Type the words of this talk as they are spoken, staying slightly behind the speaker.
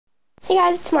Hey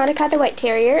guys, it's Monica the White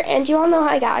Terrier, and you all know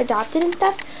how I got adopted and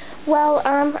stuff. Well,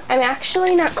 I'm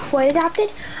actually not quite adopted.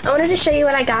 I wanted to show you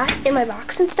what I got in my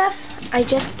box and stuff. I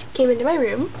just came into my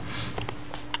room.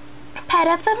 Pet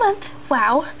of the month.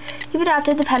 Wow, you've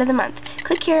adopted the pet of the month.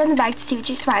 Click here on the bag to see what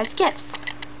your surprise gifts.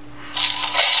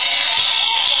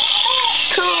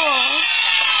 Cool.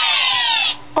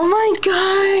 Oh my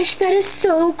gosh, that is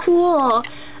so cool.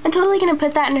 I'm totally going to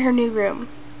put that in her new room.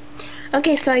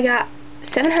 Okay, so I got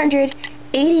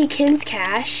 780 Kinz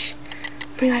cash.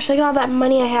 Oh my gosh, look at all that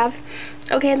money I have.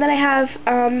 Okay, and then I have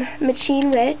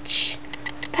Machine Witch.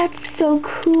 That's so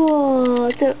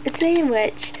cool. So it's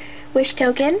a wish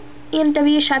token and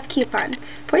W shop coupon.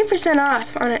 40% off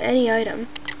on any item.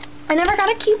 I never got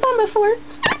a coupon before.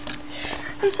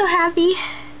 I'm so happy.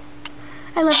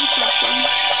 I love this section.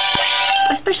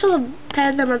 A special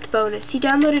Pet of the Month bonus. You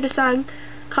downloaded a song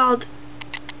called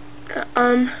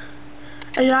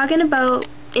A Dog in a Boat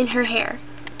in Her Hair.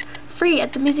 Free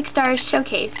at the Music Stars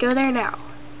Showcase. Go there now.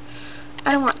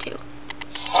 I don't want to.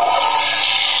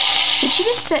 Did she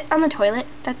just sit on the toilet?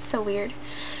 That's so weird.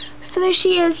 So there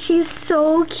she is. She's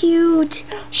so cute.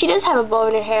 She does have a bow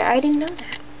in her hair. I didn't know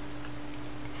that.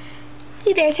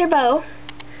 See, there's her bow.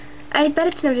 I bet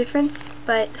it's no difference,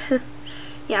 but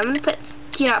yeah, I'm going to put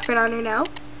cute outfit on her now.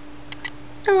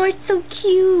 Oh, it's so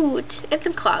cute. And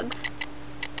some clogs.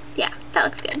 Yeah, that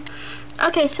looks good.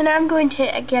 Okay, so now I'm going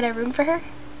to get a room for her.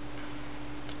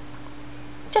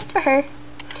 Just for her.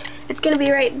 It's going to be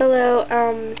right below,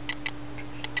 oh,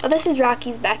 this is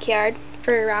Rocky's backyard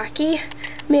for Rocky.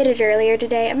 Made it earlier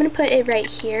today. I'm going to put it right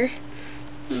here.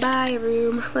 Buy a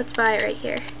room. Let's buy it right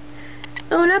here.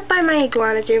 Oh, not by my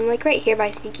iguana's room, like right here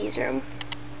by Sneaky's room.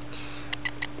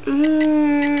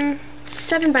 7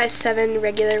 by 7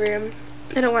 regular room.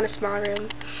 I don't want a small room.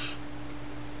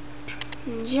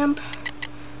 Jump.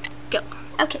 Go.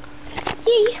 Okay.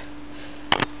 Yay!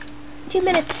 2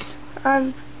 minutes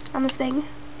on this thing.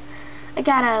 I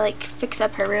gotta like fix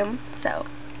up her room, so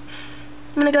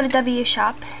I'm gonna go to W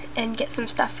shop and get some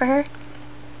stuff for her.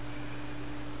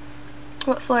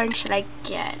 What flooring should I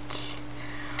get?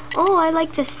 Oh, I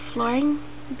like this flooring,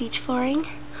 beach flooring.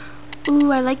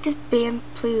 Ooh, I like this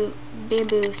bamboo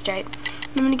stripe.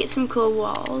 I'm gonna get some cool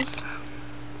walls.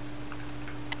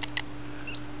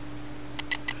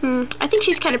 I think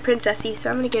she's kind of princessy, so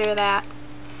I'm gonna get her that.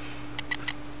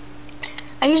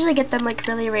 I usually get them like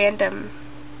really random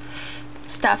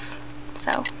stuff,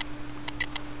 so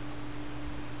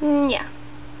yeah.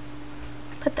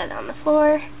 Put that on the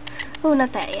floor. Oh,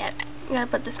 not that yet. I gotta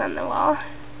put this on the wall.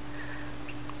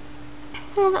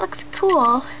 Oh, that looks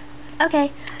cool.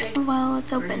 Okay, well,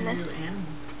 let's open this.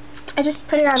 I just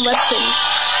put it on Webkinz.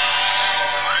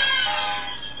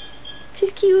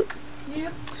 She's cute.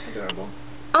 Yep, adorable.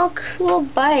 Oh, cool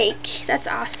bike. That's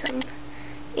awesome.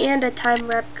 And a time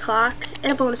warp clock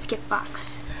and a bonus gift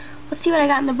box. Let's see what I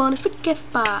got in the bonus gift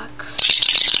box.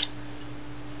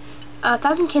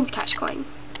 1,000 Kinz cash coin.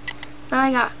 Now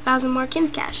I got 1,000 more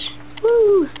Kinz cash.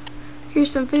 Woo!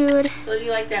 Here's some food. So do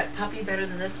you like that puppy better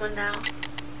than this one now?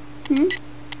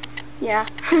 Yeah.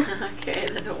 Okay,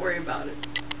 then don't worry about it.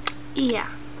 Yeah.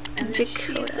 And she's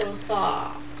so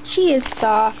soft. She is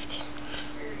soft.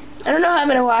 I don't know how I'm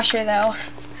gonna wash her though.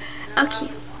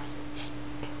 Okay.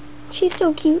 She's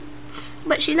so cute,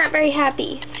 but she's not very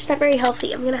happy. She's not very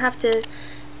healthy. I'm gonna have to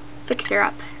fix her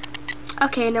up.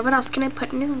 Okay, now what else can I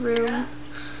put in her room? Yeah.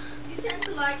 You tend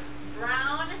to like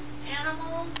brown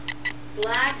animals,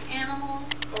 black animals,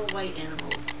 or white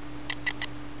animals?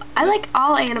 I like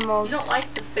all animals. You don't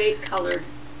like the fake colored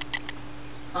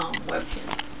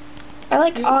Webkinz. I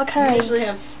like all kinds. You usually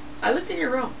have, I looked in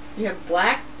your room, you have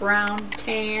black, brown,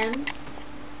 tans,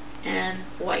 and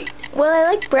white. Well, I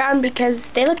like brown because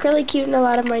they look really cute in a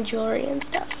lot of my jewelry and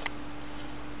stuff.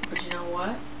 But you know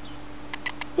what?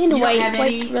 And you white, don't have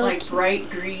white's any really like cute. bright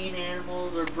green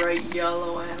animals or bright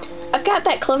yellow animals. I've got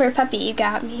that Clover puppy you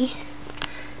got me.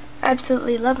 I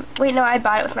absolutely love it. Wait, no, I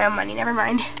bought it with my own money. Never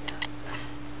mind.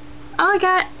 Oh, I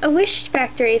got a Wish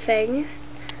Factory thing.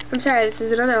 I'm sorry, this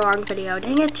is another long video.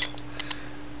 Dang it.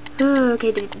 Ooh,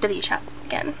 okay, W shop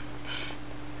again.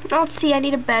 Let's see, I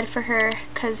need a bed for her,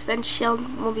 because then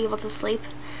won't be able to sleep.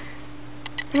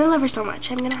 And I love her so much,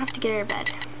 I'm going to have to get her a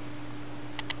bed.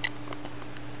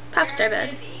 Popstar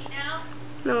bed.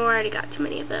 No, I already got too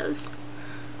many of those.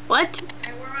 What?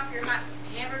 Can I warm up your hot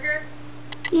hamburger?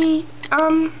 Are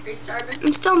you starving?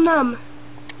 I'm still numb.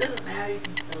 Doesn't matter, you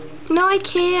can still eat. No, I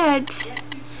can't. Yes, you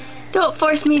can. Don't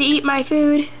force me to eat my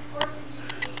food.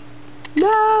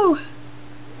 No!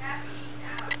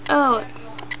 Oh.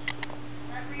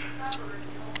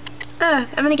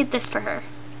 I'm gonna get this for her.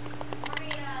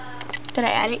 Did I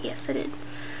add it? Yes, I did.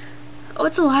 Oh,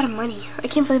 it's a lot of money. I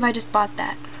can't believe I just bought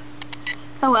that.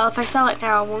 Oh well, if I sell it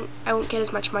now, I won't get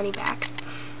as much money back.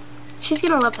 She's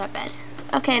gonna love that bed.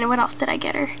 Okay, and what else did I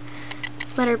get her?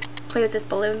 Let her play with this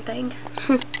balloon thing.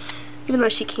 Even though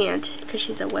she can't, because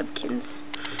she's a Webkinz.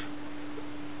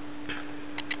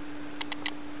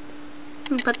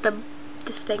 Put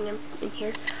this thing in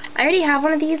here. I already have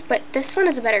one of these, but this one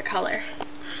is a better color.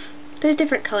 There's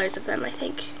different colors of them, I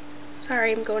think.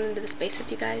 Sorry, I'm going into the space with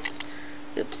you guys.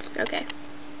 Oops, okay.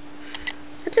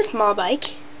 It's a small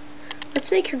bike.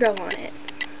 Let's make her go on it.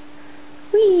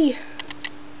 Whee!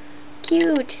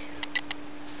 Cute.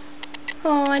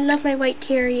 Oh, I love my white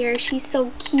terrier. She's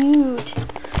so cute.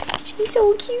 She's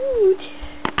so cute.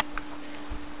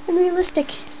 And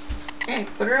realistic. Hey,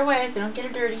 put her away so don't get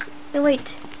her dirty. No,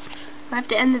 wait. I have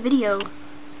to end the video.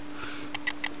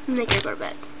 Make her go to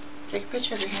bed. Take a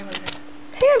picture of your hamburger.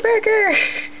 Hamburger!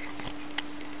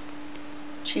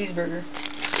 Cheeseburger.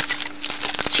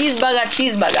 Cheeseburger.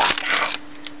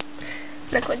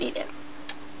 Look what he did.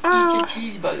 Eat your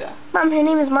cheeseburger. Mom, her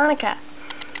name is Monica.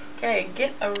 Okay,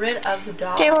 get rid of the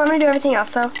dog. Okay, well, I'm going to do everything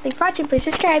else, so thanks for watching. Please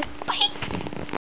subscribe. Bye!